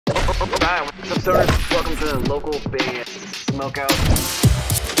Alright, what's up, stoners? Welcome to the local band Smokeout.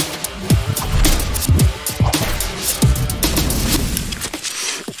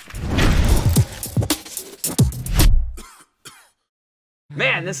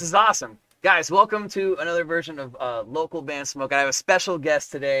 Man, this is awesome. Guys, welcome to another version of local band Smokeout. I have a special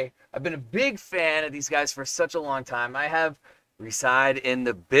guest today. I've been a big fan of these guys for such a long time. I have Reside in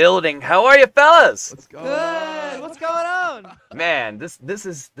the building. How are you, fellas? What's going on? What's going on? Man, this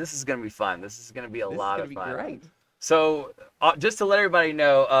is gonna be fun. This is gonna be a lot of fun. Great. So, just to let everybody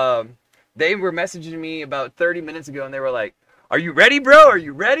know, they were messaging me about 30 minutes ago, and they were like, "Are you ready, bro? Are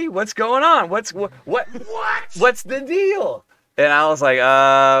you ready? What's going on? What's the deal?" And I was like,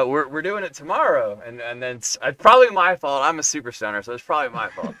 we're doing it tomorrow." And then it's probably my fault. I'm a super stoner, so it's probably my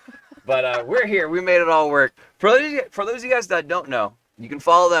fault. But we're here. We made it all work. For those of you guys that don't know, you can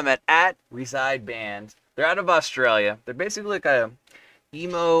follow them at Reside Band. They're out of Australia. They're basically like a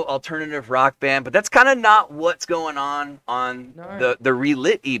emo alternative rock band, but that's kind of not what's going on the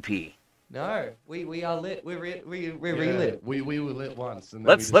Relit EP. No, we are lit. We're relit. We were lit once. And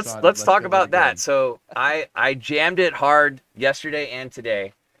then Let's talk go about again. that. So I jammed it hard yesterday and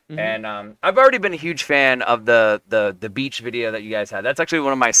today. Mm-hmm. And I've already been a huge fan of the beach video that you guys had. That's actually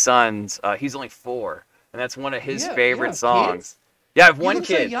one of my sons. He's only 4, and that's one of his favorite songs. Kids? Yeah, I have You one look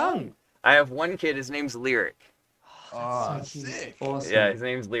kid. So young. I have one kid. His name's Lyric. Oh, So cute. sick. Awesome. Yeah, his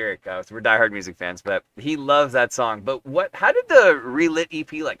name's Lyric. So we're diehard music fans, but he loves that song. But how did the Relit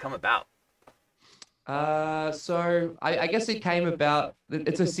EP come about? So I guess it came about.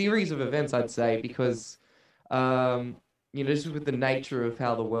 It's a series of events, I'd say, because just with the nature of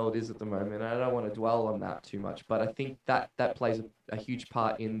how the world is at the moment, I don't want to dwell on that too much, but I think that plays a huge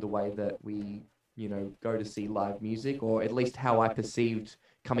part in the way that we, go to see live music, or at least how I perceived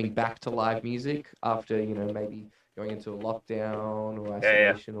coming back to live music after, maybe going into a lockdown or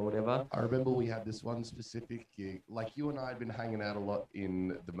isolation or whatever. I remember we had this one specific gig. Like, you and I had been hanging out a lot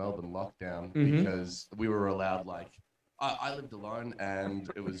in the Melbourne lockdown because we were allowed, I lived alone, and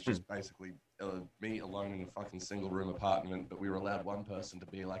it was just basically me alone in a fucking single room apartment, but we were allowed one person to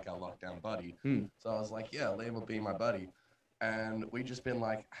be like our lockdown buddy. So I was like, yeah, Liam will be my buddy. And we just been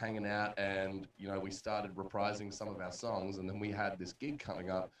hanging out, and we started reprising some of our songs, and then we had this gig coming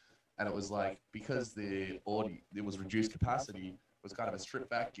up, and it was because the audio, it was reduced capacity, it was kind of a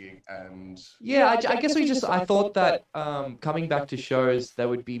stripped back gig. And yeah, I guess I thought that coming back to shows that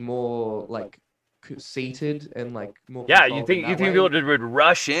would be more seated and more. Yeah, you controlled think in that people way. would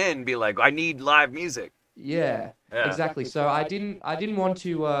rush in and be like, "I need live music." Yeah, Yeah. exactly. So I didn't want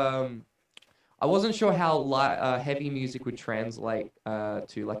to. I wasn't sure how heavy music would translate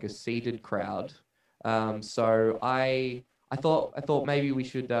to a seated crowd. So I thought maybe we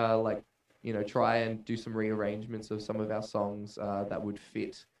should try and do some rearrangements of some of our songs that would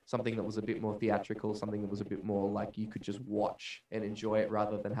fit something that was a bit more theatrical, something that was a bit more you could just watch and enjoy it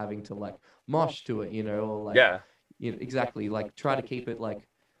rather than having to mosh to it, or exactly, try to keep it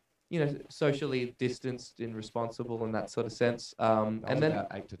socially distanced and responsible in that sort of sense. And then about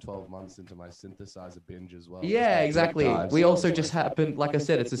 8 to 12 months into my synthesizer binge as well. yeah, Just exactly. dives. We also just happened, like I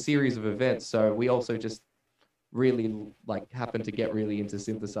said, it's a series of events. So we also just really happened to get really into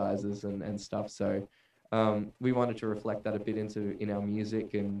synthesizers and stuff. So we wanted to reflect that a bit in our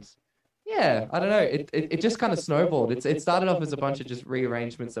music. And yeah, I don't know. It just kind of snowballed. It started off as a bunch of just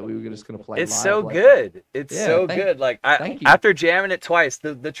rearrangements that we were just going to play It's live, so good. It's Yeah, so thank- good. thank you. After jamming it twice,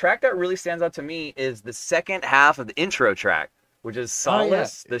 the track that really stands out to me is the second half of the intro track, which is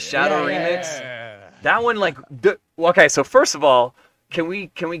Solace, the Shadow remix. That one, okay. So first of all, can we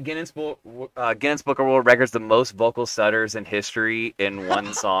Guinness Book of World Records the most vocal stutters in history in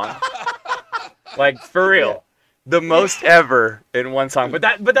one song? For real. The most ever in one song, but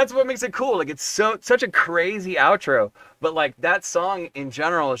that's what makes it cool. It's such a crazy outro, but that song in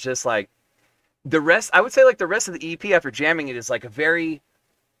general is just the rest. I would say the rest of the EP after jamming it is a very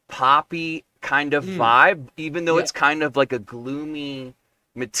poppy kind of vibe, even though it's kind of a gloomy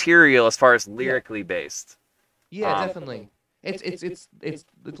material as far as lyrically based. Yeah, definitely. It's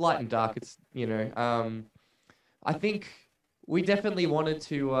light and dark. It's I think we definitely wanted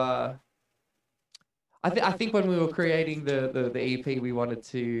to. I think when we were creating the EP, we wanted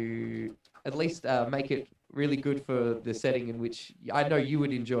to at least make it really good for the setting in which I know you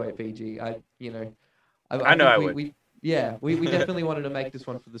would enjoy it, PG. I know I would. We definitely wanted to make this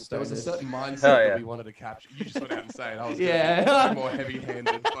one for the There was a stoners. certain mindset Oh, yeah. that we wanted to capture. You just went out and say it. I was Yeah. gonna do more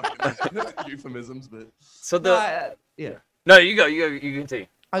heavy-handed fucking euphemisms, but So Yeah. no, you go. You continue.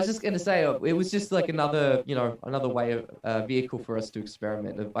 I was just going to say, it was just another way of vehicle for us to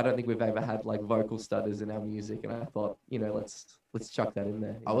experiment. I don't think we've ever had vocal stutters in our music, and I thought, let's let's chuck that in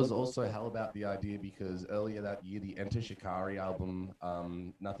there. I was also hell about the idea because earlier that year, the Enter Shikari album,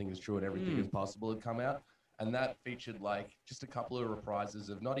 Nothing Is True and Everything Is Possible, had come out. And that featured like just a couple of reprises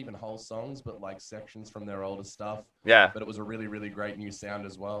of not even whole songs, but like sections from their older stuff. Yeah. But it was a really, really great new sound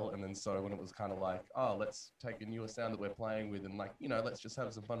as well. And then so when it was kind of like, oh, let's take a newer sound that we're playing with and like, let's just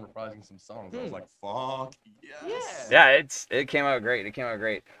have some fun reprising some songs. I was like, fuck yes. Yeah, it came out great. It came out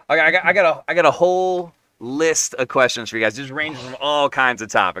great. Okay, I got a whole list of questions for you guys, just ranging from all kinds of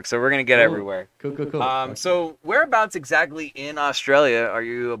topics. So we're gonna get everywhere. Cool. So whereabouts exactly in Australia are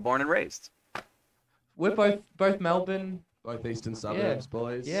you born and raised? We're both Melbourne. Both eastern suburbs,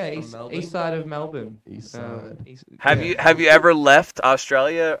 boys. Yeah, east side of Melbourne. East side. Have you ever left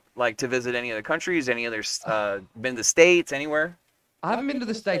Australia, like to visit any other countries, any other been to the States, anywhere? I haven't been to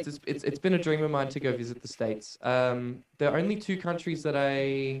the States. It's been a dream of mine to go visit the States. There are only two countries that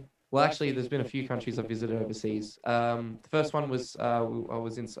well, actually, there's been a few countries I've visited overseas. The first one was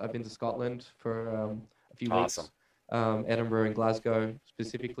I've been to Scotland for a few weeks. Awesome. Edinburgh and Glasgow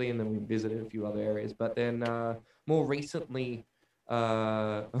specifically, and then we visited a few other areas. But then more recently,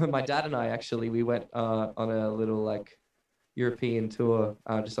 my dad and I actually we went on a little like European tour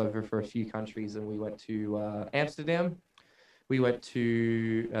just over for a few countries, and we went to Amsterdam. We went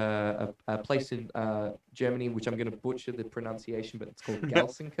to a place in Germany, which I'm going to butcher the pronunciation, but it's called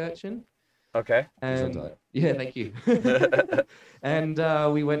Gelsenkirchen. Okay. And yeah, thank you. And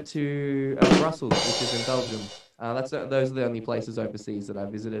we went to Brussels, which is in Belgium. Those are the only places overseas that I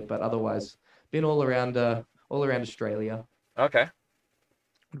visited, but otherwise been all around Australia. Okay.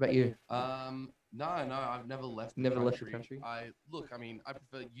 What about you? No, I've never left. Left the country. I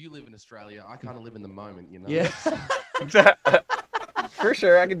prefer you live in Australia. I kind of live in the moment, Yeah. For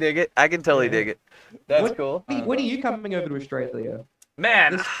sure, I can dig it. I can totally dig it. That's cool. When are you coming over to Australia?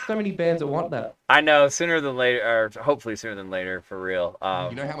 Man, there's so many bands that want that. I know, sooner than later, or hopefully sooner than later, for real.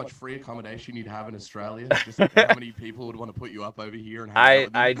 You know how much free accommodation you'd have in Australia? Just like how many people would want to put you up over here and hang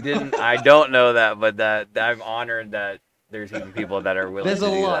out with you? I don't know that, but that I'm honored that there's even people that are willing there's to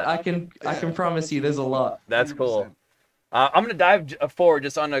do lot. that. I can promise you there's a lot. That's cool. I'm gonna dive forward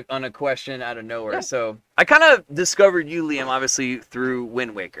just on a question out of nowhere. Yeah. So I kind of discovered you, Liam, obviously through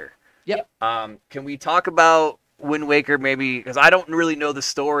Wind Waker. Yep. Can we talk about Wind Waker maybe, because I don't really know the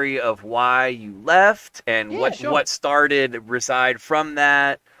story of why you left and what started Reside from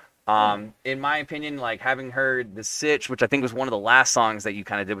that. In my opinion, like having heard The Sitch, which I think was one of the last songs that you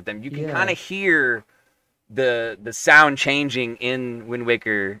kind of did with them, you can kind of hear the sound changing in Wind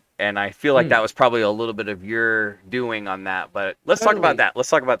Waker, and I feel like that was probably a little bit of your doing on that. But let's talk about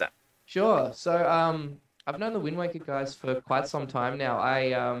that. Sure. So I've known the Wind Waker guys for quite some time now.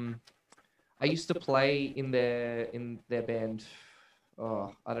 I used to play in their band.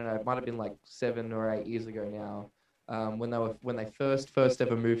 Oh, I don't know. It might have been like 7 or 8 years ago now. When they first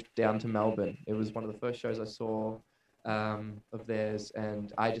ever moved down to Melbourne. It was one of the first shows I saw of theirs,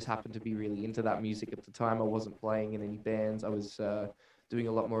 and I just happened to be really into that music at the time. I wasn't playing in any bands. I was doing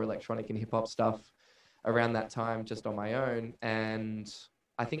a lot more electronic and hip hop stuff around that time, just on my own. And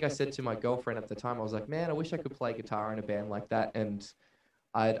I think I said to my girlfriend at the time, I was like, man, I wish I could play guitar in a band like that. And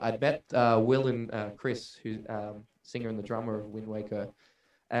I'd met Will and Chris, who's singer and the drummer of Wind Waker,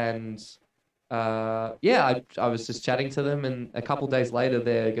 and I was just chatting to them, and a couple days later,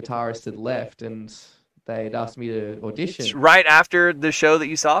 their guitarist had left, and they'd asked me to audition. Right after the show that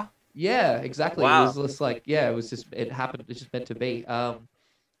you saw? Yeah, exactly. Wow. It was just like, it happened. It's just meant to be.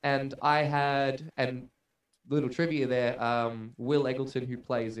 And I had, and little trivia there, Will Eggleton, who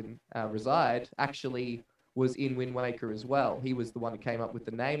plays in Reside, actually was in Wind Waker as well. He was the one who came up with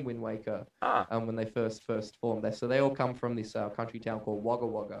the name Wind Waker when they first formed there. So they all come from this country town called Wagga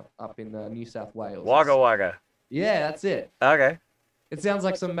Wagga up in New South Wales. Wagga Wagga. Yeah, that's it. Okay. It sounds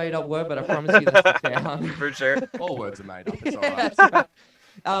like some made-up word, but I promise you that's the town. For sure. All words are made up. It's all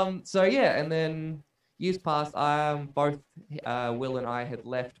right. So yeah, and then years passed. Both Will and I had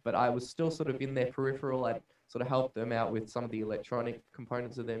left, but I was still sort of in their peripheral. I'd sort of helped them out with some of the electronic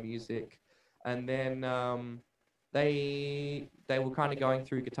components of their music. And then they were kind of going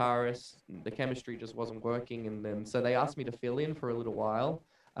through guitarists. The chemistry just wasn't working, and then so they asked me to fill in for a little while.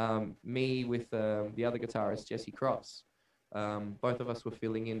 Me with the other guitarist, Jesse Cross. Both of us were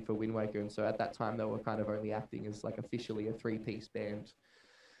filling in for Wind Waker, and so at that time they were kind of only acting as like officially a 3-piece band.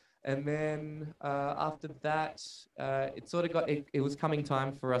 And then after that, it sort of it was coming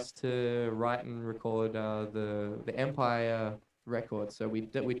time for us to write and record the Empire record. So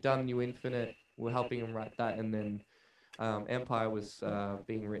we'd done New Infinite, we're helping him write that, and then Empire was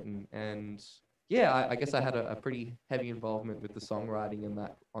being written. And yeah, I guess I had a pretty heavy involvement with the songwriting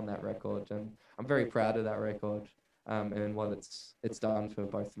on that record, and I'm very proud of that record. and what it's done for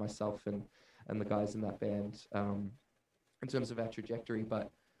both myself and the guys in that band in terms of our trajectory. But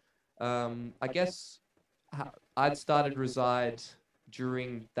I guess I'd started Reside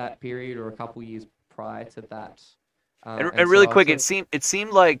during that period or a couple years prior to that. And really quick, it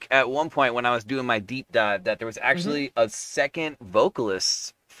seemed like at one point when I was doing my deep dive that there was actually a second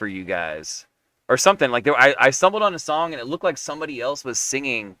vocalist for you guys, or something. Like I stumbled on a song and it looked like somebody else was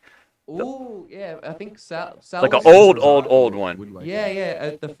singing. Oh yeah, I think Sal like an old one.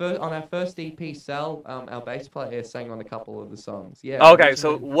 Yeah. On our first EP, Sal, our bass player, sang on a couple of the songs. Yeah. Okay,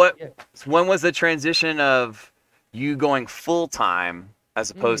 so when was the transition of you going full time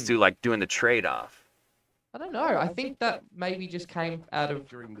as opposed to like doing the trade off? I don't know. I think that maybe just came out of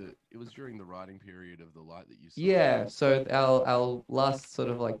during the writing period of the Light That You Saw. Yeah, so our last sort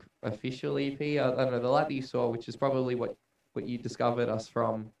of like official EP, I don't know, The Light That You Saw, which is probably what you discovered us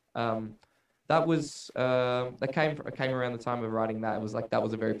from. That was that came around the time of writing that. It was like that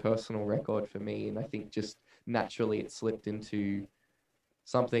was a very personal record for me, and I think just naturally it slipped into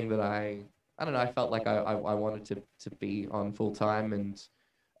something that I don't know. I felt like I wanted to be on full time, and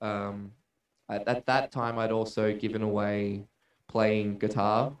at that time, I'd also given away playing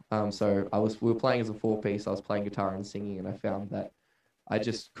guitar. So we were playing as a 4-piece. I was playing guitar and singing, and I found that I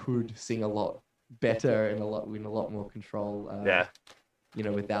just could sing a lot better and in a lot more control.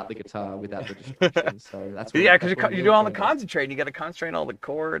 Without the guitar, without the distractions. So that's because you do all the concentrating. You got to concentrate on all the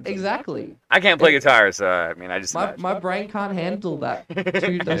chords. Exactly. I can't play guitar, so I mean, I just my brain can't handle that.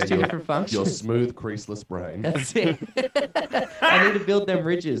 Those two different functions. Your smooth, creaseless brain. That's it. I need to build them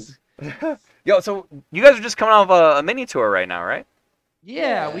ridges. Yo, so you guys are just coming off a mini tour right now, right?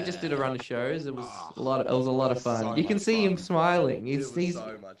 Yeah, we just did a run of shows. It was a lot of fun. So you can see him smiling. It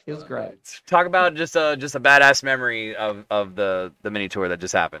was great. Talk about just a badass memory of the mini tour that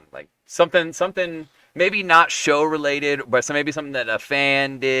just happened. Like something maybe not show related, but maybe something that a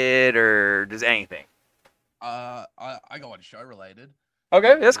fan did or just anything. I go on show related.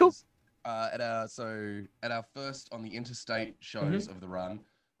 Okay, that's cool. At our first on the interstate shows of the run,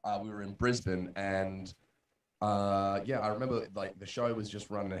 we were in Brisbane, and I remember like the show was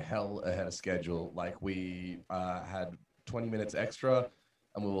just running hell ahead of schedule. Like we had 20 minutes extra,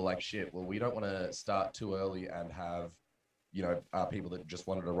 and we were like, shit, well, we don't want to start too early and have, people that just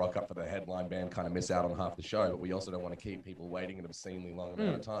wanted to rock up for the headline band kind of miss out on half the show, but we also don't want to keep people waiting an obscenely long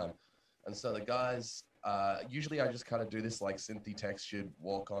amount of time. And so the guys, usually I just kind of do this like synthy textured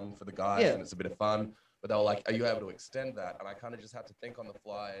walk on for the guys, and it's a bit of fun. But they were like, are you able to extend that? And I kind of just had to think on the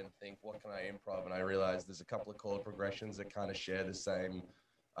fly and think, what can I improv? And I realized there's a couple of chord progressions that kind of share the same,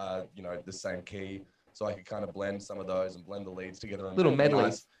 the same key. So I could kind of blend some of those and blend the leads together. And little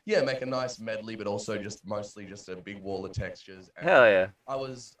medley. Make a nice medley, but also mostly just a big wall of textures. And hell yeah. I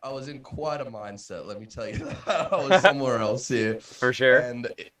was in quite a mindset, let me tell you. I was somewhere else here. For sure. And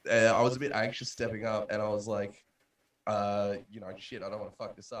I was a bit anxious stepping up, and I was like, shit, I don't want to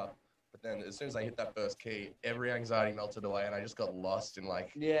fuck this up. But then as soon as I hit that first key, every anxiety melted away, and I just got lost in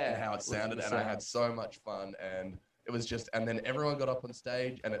in how it sounded, and I had so much fun, and it was just, and then everyone got up on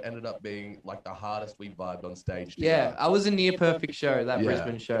stage, and it ended up being like the hardest we vibed on stage together. Yeah, I was a near perfect show, that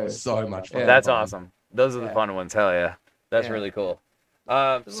Brisbane show. It was so much fun. Yeah. That's awesome. Those are the fun ones. Hell yeah. That's really cool.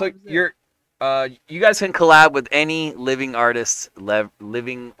 So you guys can collab with any living artist,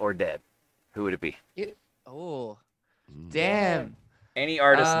 living or dead. Who would it be? Damn. Any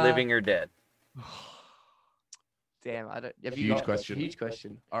artist, living or dead. Damn, I don't. Huge question. Huge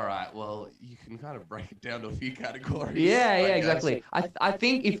question. All right, well, you can kind of break it down to a few categories. Yeah, exactly. I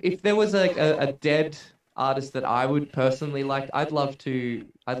think if there was a dead artist that I would personally like, I'd love to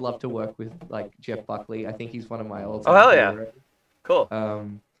work with like Jeff Buckley. I think he's one of my all-time. Oh hell yeah, cool.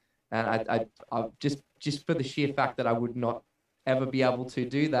 And I just for the sheer fact that I would not ever be able to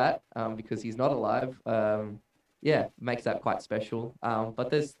do that because he's not alive. Makes that quite special. But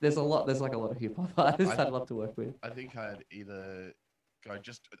there's a lot of hip hop artists I'd love to work with. I think I'd either go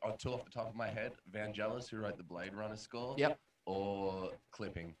just two off the top of my head, Vangelis, who wrote the Blade Runner score. Yep. Or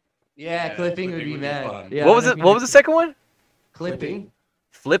Clipping. Yeah, Clipping would be mad. Yeah, what was it? What was the second one? Clipping.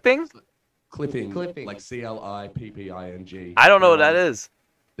 Flipping? Clipping. Like CLIPPING. I don't know what that is.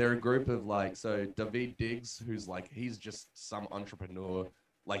 They're a group of David Diggs, who's he's just some entrepreneur.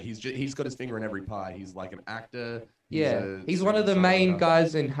 Like he's got his finger in every pie. He's like an actor. He's one of the main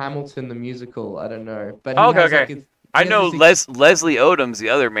guys in Hamilton the musical. I don't know, but okay. I know Leslie Odom's the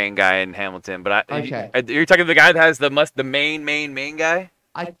other main guy in Hamilton, but you're talking the guy that has the main guy.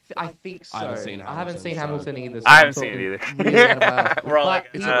 I think so. I haven't seen I haven't seen Hamilton, Hamilton either. So I I'm haven't seen it talking either. really out of my ass. We're all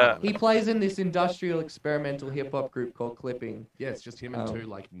But like, he plays in this industrial experimental hip hop group called Clipping. Yeah, it's just him and two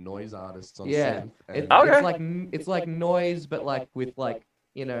like noise artists on Yeah, synth. Okay. it's like noise, but like with like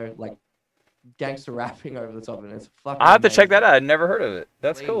like gangster rapping over the top of it. It's fucking. I'll have to check that amazing. out. I'd never heard of it.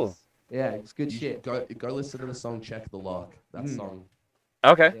 That's Please. cool. Yeah, it's good You shit. should go listen to the song "Check the Lock." That song.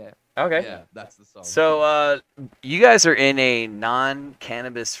 Okay. Yeah. Okay. Yeah, that's the song. So, you guys are in a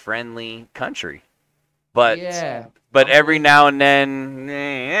non-cannabis friendly country, but every now and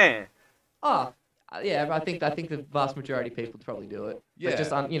then, Oh, yeah. I think the vast majority of people probably do it. Yeah. But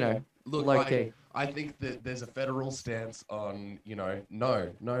just Look, low key. I think that there's a federal stance on,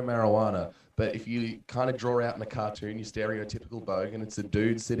 no marijuana. But if you kind of draw out in a cartoon, your stereotypical bogan, it's a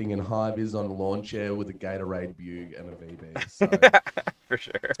dude sitting in high vis on a lawn chair with a Gatorade Bug and a VB. So, for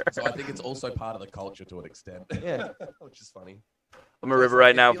sure. so I think it's also part of the culture to an extent. Yeah. Which is funny. I'm a river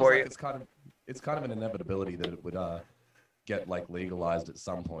right now for you. It's kind of an inevitability that it would get like legalized at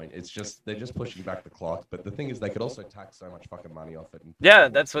some point. It's just they're just pushing back the clock. But the thing is, they could also tax so much fucking money off it. Yeah,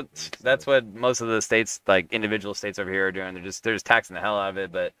 that's what most of the states, like individual states over here, are doing. They're just taxing the hell out of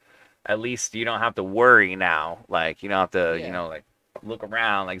it. But at least you don't have to worry now. Like you don't have to like look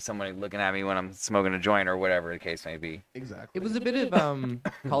around like somebody looking at me when I'm smoking a joint or whatever the case may be. Exactly. It was a bit of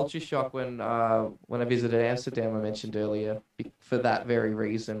culture shock when I visited Amsterdam. I mentioned earlier for that very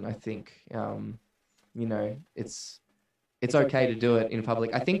reason. I think it's okay to do it in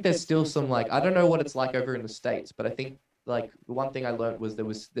public. I think there's still some I don't know what it's like over in the States, but I think the one thing I learned was there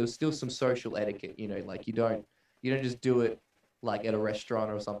was still some social etiquette. Like you don't just do it like at a restaurant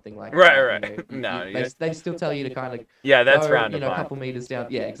or something like right. that. No, they still tell you to kind of that's go, round a couple meters down.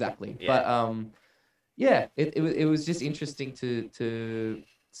 Yeah, exactly. Yeah. But it was just interesting to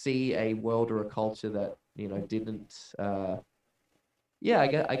see a world or a culture that didn't. I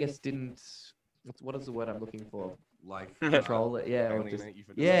guess didn't. What is the word I'm looking for? Like Control it, yeah, or just,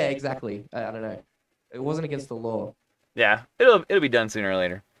 yeah, exactly. I don't know. It wasn't against the law. Yeah, it'll be done sooner or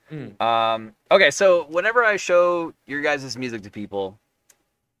later. Okay, so whenever I show your guys' music to people,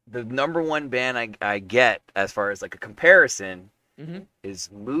 the number one band I get as far as like a comparison is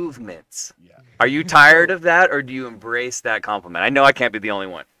Movements. Yeah. Are you tired of that, or do you embrace that compliment? I know I can't be the only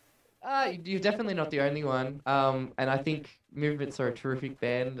one. You're definitely not the only one. And I think Movements are a terrific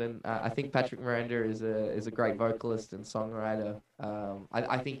band, and I think Patrick Miranda is a great vocalist and songwriter.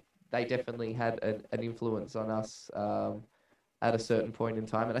 I think they definitely had an influence on us at a certain point in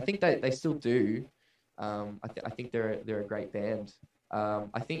time, and I think they still do. I think they're a great band.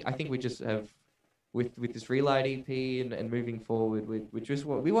 I think we just have with this Relight EP and moving forward, which is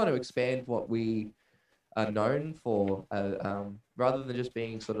what we want to expand what we are known for, rather than just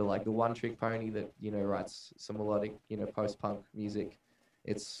being sort of like the one-trick pony that writes some melodic post-punk music.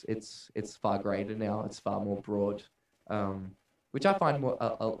 It's far greater now. It's far more broad, which I find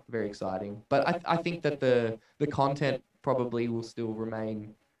more very exciting. But I think that the content probably will still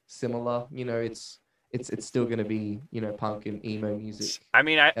remain similar. It's still going to be punk and emo music. I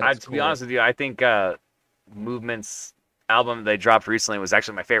mean, I to be honest with you, I think Movements album they dropped recently was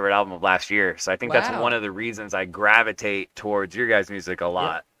actually my favorite album of last year. So I think that's one of the reasons I gravitate towards your guys' music a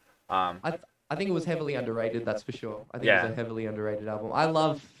lot. I think it was heavily underrated. That's for sure. I think it was a heavily underrated album. I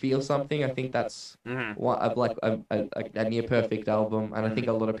love Feel Something. I think that's one of like a near perfect album, and I think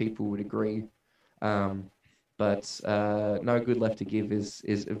a lot of people would agree. But No Good Left to Give is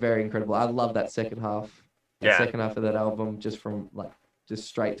very incredible. I love that second half. The second half of that album, just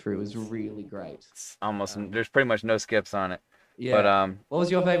straight through, is really great. It's almost there's pretty much no skips on it. Yeah. But what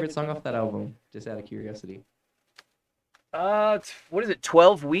was your favorite song off that album? Just out of curiosity. What is it?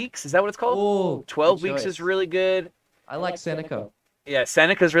 12 Weeks? Is that what it's called? Oh, 12 Weeks is really good. I like Seneca. Yeah,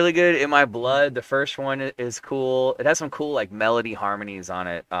 Seneca's really good. In My Blood, the first one is cool. It has some cool like melody harmonies on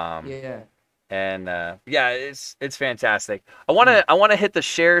it. And it's fantastic. I wanna hit the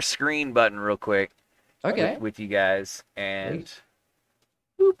share screen button real quick. Okay. With you guys, and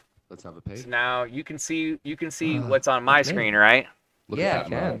let's have a peek. so now you can see what's on my screen, right? Look I at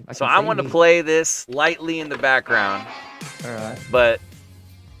that, can. So I want to play this lightly in the background. All right. But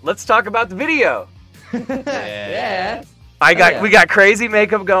let's talk about the video. Yeah. We got crazy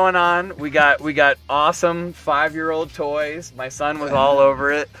makeup going on. We got awesome 5-year-old toys. My son was all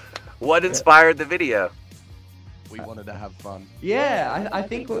over it. What inspired the video? We wanted to have fun. Yeah, I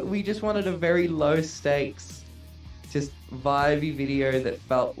think we just wanted a very low stakes, just vibey video that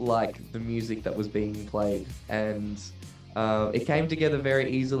felt like the music that was being played. And It came together very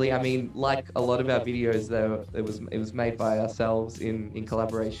easily. I mean, like a lot of our videos, though, it was made by ourselves in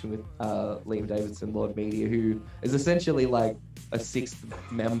collaboration with Liam Davidson, Lord Media, who is essentially like a sixth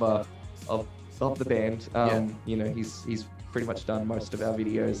member of the band. You know, he's pretty much done most of our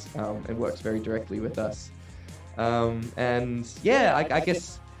videos and works very directly with us. And yeah, I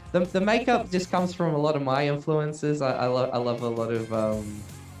guess the makeup just comes from a lot of my influences. I love a lot of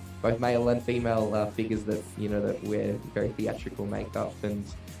both male and female figures that that wear very theatrical makeup, and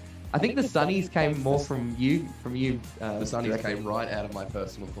I think the sunnies came more from you. The sunnies came right out of my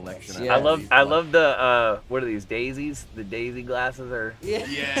personal collection. Yeah. I love the what are these daisies? The daisy glasses or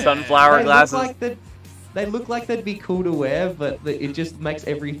Yeah. sunflower glasses. They look like they'd be cool to wear, but it just makes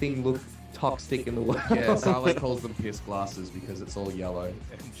everything look toxic in the world. Yeah, Saleh calls them piss glasses because it's all yellow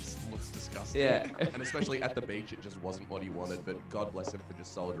and just looks disgusting. Yeah. And especially at the beach, it just wasn't what he wanted, but God bless him for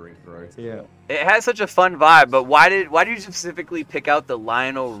just soldiering through. Yeah. It has such a fun vibe, but why did you specifically pick out the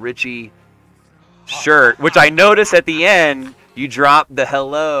Lionel Richie shirt, which I noticed at the end you dropped the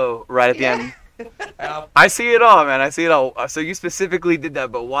hello right at the end. I see it all, man. I see it all. So you specifically did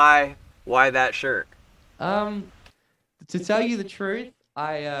that, but why that shirt? To tell you the truth,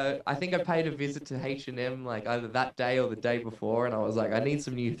 I think I paid a visit to H&M like either that day or the day before, and I was like, I need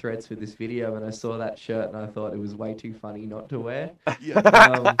some new threads for this video, and I saw that shirt and I thought it was way too funny not to wear.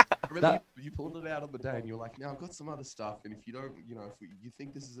 Yeah. You pulled it out on the day and you were like, now I've got some other stuff, and if you don't, if you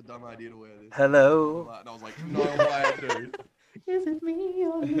think this is a dumb idea to wear this. Hello. And I was like, no way, dude. Is it me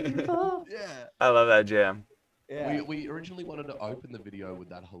you're looking for? Yeah. I love that jam. Yeah. We originally wanted to open the video with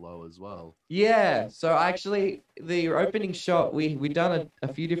that hello as well. Yeah, so actually the opening shot, we'd done a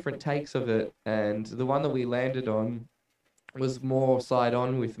few different takes of it, and the one that we landed on was more side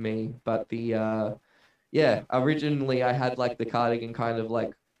on with me, but originally I had like the cardigan kind of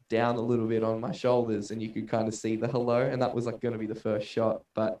like down a little bit on my shoulders, and you could kind of see the hello, and that was like going to be the first shot.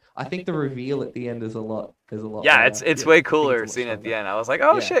 But I think the reveal at the end is a lot. Yeah, better. it's way cooler seeing it at the end. I was like,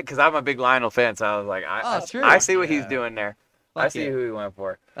 oh shit, because I'm a big Lionel fan, so I was like, I see what he's doing there. I see who he went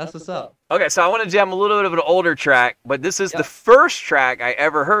for. That's what's up. Okay, so I want to jam a little bit of an older track, but this is the first track I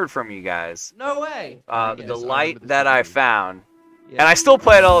ever heard from you guys. No way. The Light That I Found, and I still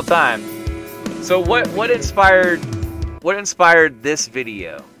play it all the time. So what inspired this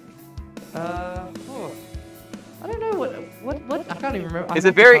video? I don't know what I can't even remember.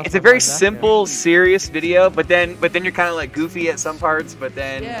 It's a very simple, serious video, but then you're kind of like goofy at some parts, but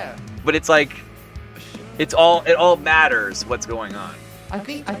it's like it all matters what's going on. I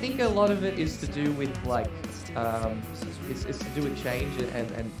think a lot of it is to do with like it's to do with change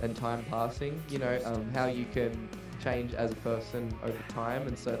and time passing. How you can change as a person over time,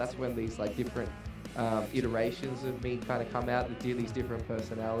 and so that's when these like different iterations of me kind of come out that do these different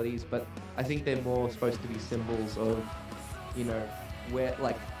personalities, but I think they're more supposed to be symbols of, where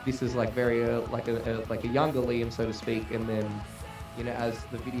like this is like very like a younger Liam, so to speak, and then as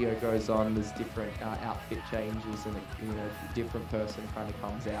the video goes on, there's different outfit changes, and a different person kind of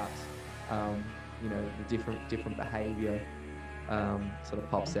comes out. The different behavior sort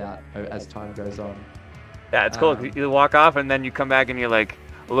of pops out as time goes on. Yeah, it's cool. You walk off and then you come back and you're like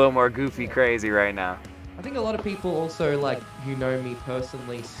a little more goofy, crazy right now. I think a lot of people also like who know me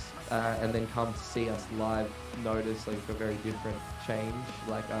personally and then come to see us live notice like a very different change.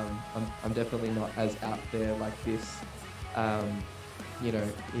 Like I'm definitely not as out there like this, in a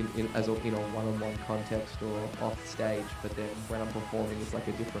one-on-one context or off stage. But then when I'm performing, it's like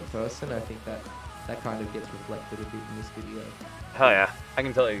a different person. I think that kind of gets reflected a bit in this video. Hell yeah, I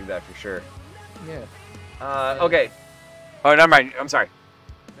can tell you that for sure. Yeah. Okay. Oh, never mind. I'm sorry.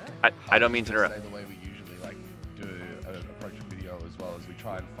 I don't mean to interrupt. The way we usually like do approach a video as well is we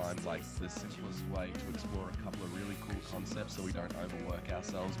try and find like the simplest way to explore a couple of really cool concepts so we don't overwork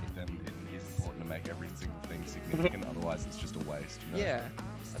ourselves, but then it is important to make every single thing significant, otherwise it's just a waste. Yeah,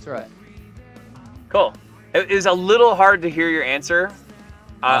 that's right. Cool. It is a little hard to hear your answer.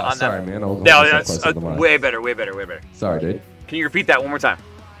 On sorry, that. man. No, that's way better. Sorry, dude. Can you repeat that one more time?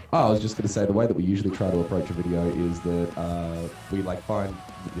 I was just going to say the way that we usually try to approach a video is that we like find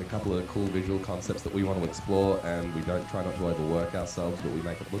a couple of cool visual concepts that we want to explore, and we don't try not to overwork ourselves, but we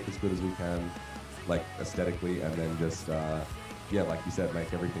make it look as good as we can, like aesthetically, and then just like you said,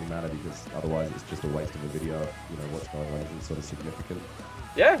 make everything matter, because otherwise it's just a waste of a video. What's going on isn't sort of significant.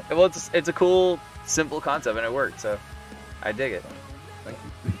 Yeah, well, it's a cool, simple concept, and it worked, so I dig it. Thank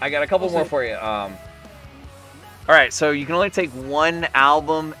you. I got a couple more for you. All right, so you can only take one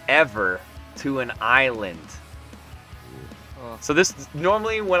album ever to an island. So this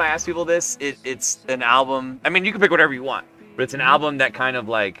normally when I ask people this, it's an album. I mean, you can pick whatever you want, but it's an album that kind of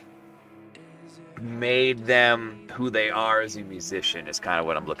like made them who they are as a musician is kind of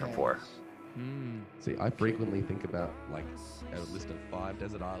what I'm looking for. See, I frequently think about like a list of 5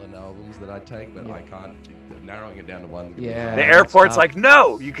 desert island albums that I take, but I can't. Narrowing it down to one. Yeah. The airport's like,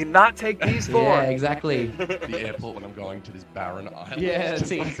 no, you cannot take these 4. Yeah, exactly. The airport when I'm going to this barren island. Yeah, the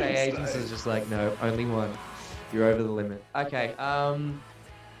TSA agents is just like, no, only one. You're over the limit. Okay.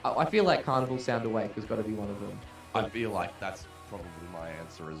 I feel like Carnival Sound Awake has got to be one of them. I feel like that's probably my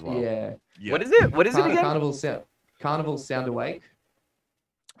answer as well. Yeah. What is it? What is it again? Carnival Sound Awake.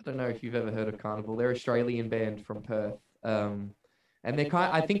 I don't know if you've ever heard of Carnival. They're an Australian band from Perth. And they're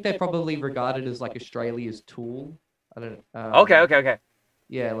I think they're probably regarded as like Australia's Tool. I don't. Okay.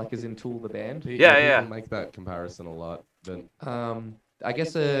 Yeah, like as in Tool the band. Yeah. People make that comparison a lot, but I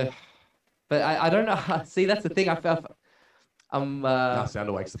guess but I don't know. See, that's the thing. I felt. Sound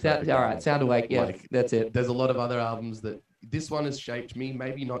Awake's the perfect all right, album. Sound Awake. Yeah, Like, that's it. There's a lot of other albums that this one has shaped me,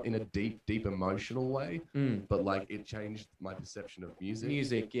 maybe not in a deep emotional way, but like it changed my perception of music.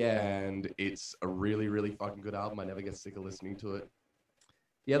 Music, yeah. And it's a really, really fucking good album. I never get sick of listening to it.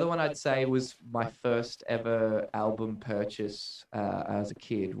 The other one I'd say was my first ever album purchase as a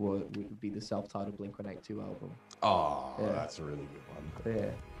kid would be the self-titled Blink-182 album. Oh, Yeah. that's a really good one.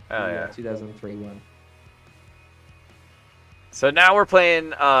 Yeah. Oh, yeah. 2003 one. So now we're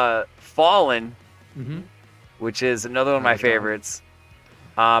playing Fallen, Mm-hmm. which is another one of my favorites.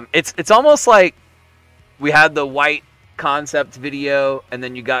 It's almost like we had the white concept video, and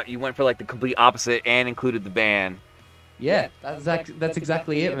then you went for like the complete opposite and included the band. Yeah, that's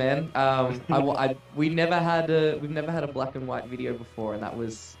exactly it, man. We've never had a black and white video before, and that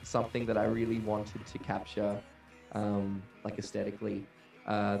was something that I really wanted to capture, like aesthetically.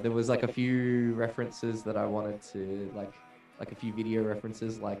 There was like a few references that I wanted to like a few video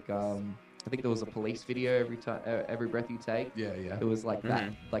references, like I think there was a Police video every breath you take. Yeah. It was like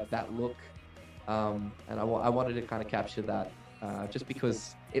that, like that look, and I wanted to kind of capture that, just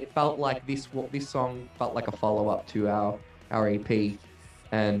because it felt like this song felt like a follow up to our EP,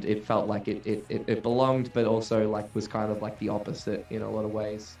 and it felt like it belonged, but also like was kind of like the opposite in a lot of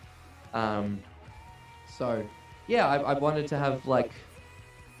ways. So yeah, I wanted to have like.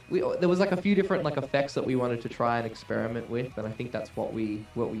 There was like a few different like effects that we wanted to try and experiment with, and I think that's what we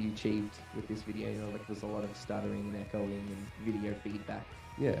achieved with this video. You know, like there's a lot of stuttering and echoing and video feedback.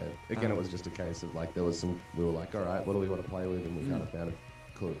 Yeah. Again, it was just a case of like we were like, all right, what do we want to play with, and we kind of found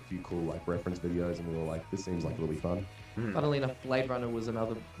a few cool like reference videos, and we were like, this seems like it'll be fun. Funnily enough, Blade Runner was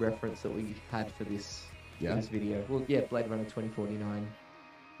another reference that we had for this video. Well, yeah, Blade Runner 2049,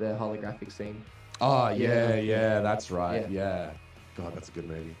 the holographic scene. Oh yeah, that's right. Yeah. God, that's a good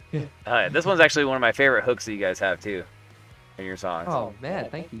movie. This one's actually one of my favorite hooks that you guys have too in your songs. Oh man,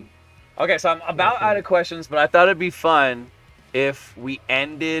 thank you. Okay, so I'm about out of questions, but I thought it'd be fun if we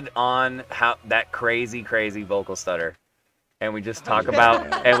ended on that crazy vocal stutter, and we just talk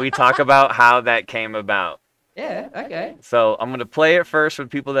about how that came about. Yeah. Okay. So I'm gonna play it first for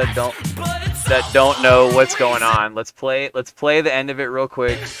people that don't know what's going on. Let's play the end of it real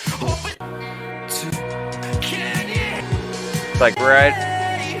quick. It's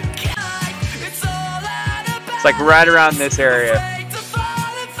like right around this area,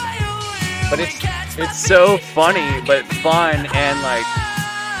 but it's so funny but fun and like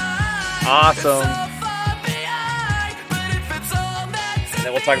awesome. And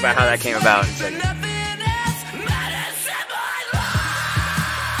then we'll talk about how that came about in a second.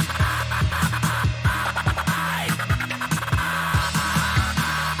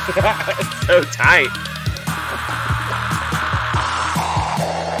 It's so tight.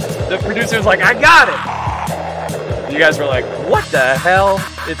 The producer's like, I got it. You guys were like, what the hell?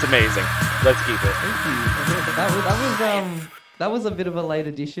 It's amazing. Let's keep it. Thank you. That was a bit of a late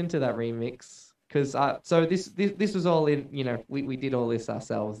addition to that remix, because so this was all in, you know, we did all this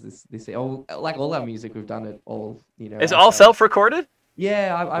ourselves. Like all our music, we've done it all, you know. It's all self-recorded?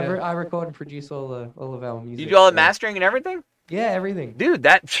 Yeah, I record and produce all of our music. You do all the mastering and everything? Yeah, everything. Dude,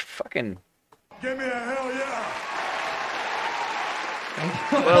 that fucking. Give me a hell yeah.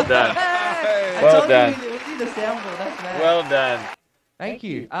 Well done. Well done. We did a sample. That's mad. Well done. Thank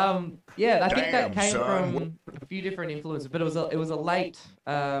you. Yeah, I think that came from a few different influences, but it was a late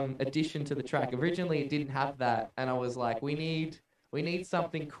addition to the track. Originally, it didn't have that, and I was like, we need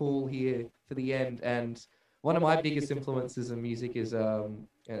something cool here for the end. And one of my biggest influences in music is an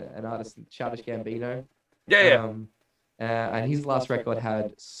artist, Childish Gambino. Yeah. And his last record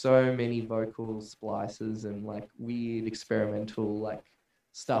had so many vocal splices and like weird experimental like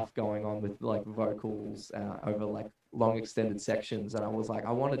stuff going on with like vocals over like long extended sections, and I was like,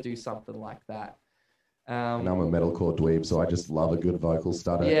 I want to do something like that. And I'm a metalcore dweeb, so I just love a good vocal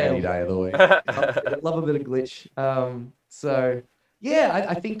stutter Yeah. any day of the week. Love a bit of glitch. So yeah,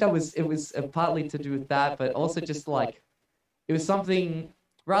 I think it was partly to do with that, but also just like it was something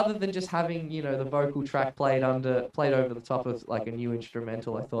rather than just having the vocal track played over the top of like a new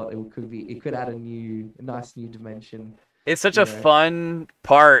instrumental. I thought it could add a nice new dimension. It's such a fun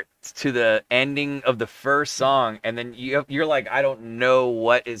part to the ending of the first song, and then you're like, I don't know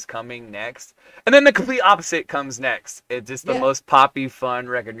what is coming next, and then the complete opposite comes next. It's just the most poppy, fun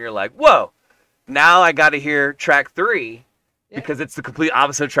record. And you're like, whoa! Now I got to hear track 3 because it's the complete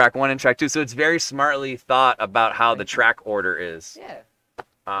opposite of track 1 and track 2. So it's very smartly thought about how the track order is. Yeah.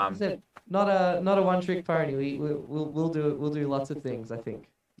 Not a one-trick pony. We'll do lots of things, I think.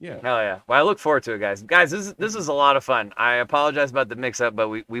 Yeah. Hell yeah. Well, I look forward to it, guys. Guys, this is a lot of fun. I apologize about the mix-up, but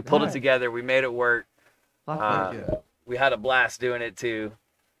we pulled it together. We made it work. We had a blast doing it, too.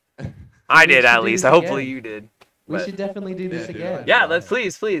 I did, at least. Hopefully you did. We should definitely do this again. Yeah, let's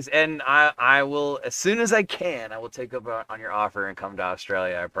please. And I will, as soon as I can, I will take up on your offer and come to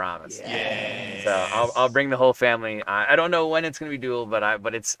Australia, I promise. Yes. So I'll bring the whole family. I don't know when it's going to be doable,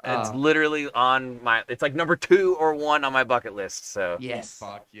 but it's literally on it's like number 2 or 1 on my bucket list. So yes.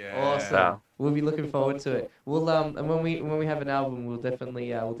 Fuck yeah. Awesome. So, we'll be looking forward to it. We'll and when we have an album, we'll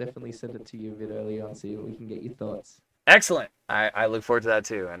definitely send it to you a bit early on so we can get your thoughts. excellent. I look forward to that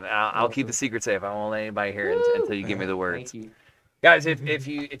too, and I'll keep the secret safe. I won't let anybody hear it until you give me the words. Thank you. Guys, if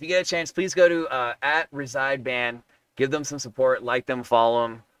you get a chance, please go to at Reside Band. Give them some support, like them, follow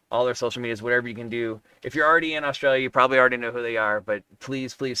them, all their social medias, whatever you can do. If you're already in Australia, you probably already know who they are, but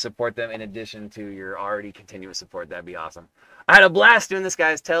please support them in addition to your already continuous support. That'd be awesome. I had a blast doing this,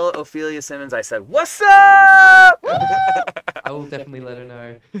 guys. Tell Ophelia Simmons I said, what's up? I will definitely let her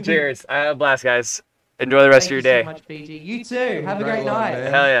know. Cheers. I had a blast, guys. Enjoy the rest of your day. Thank you so much, PG. You too. Have a great night.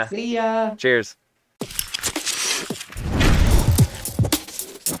 Man. Hell yeah. See ya. Cheers.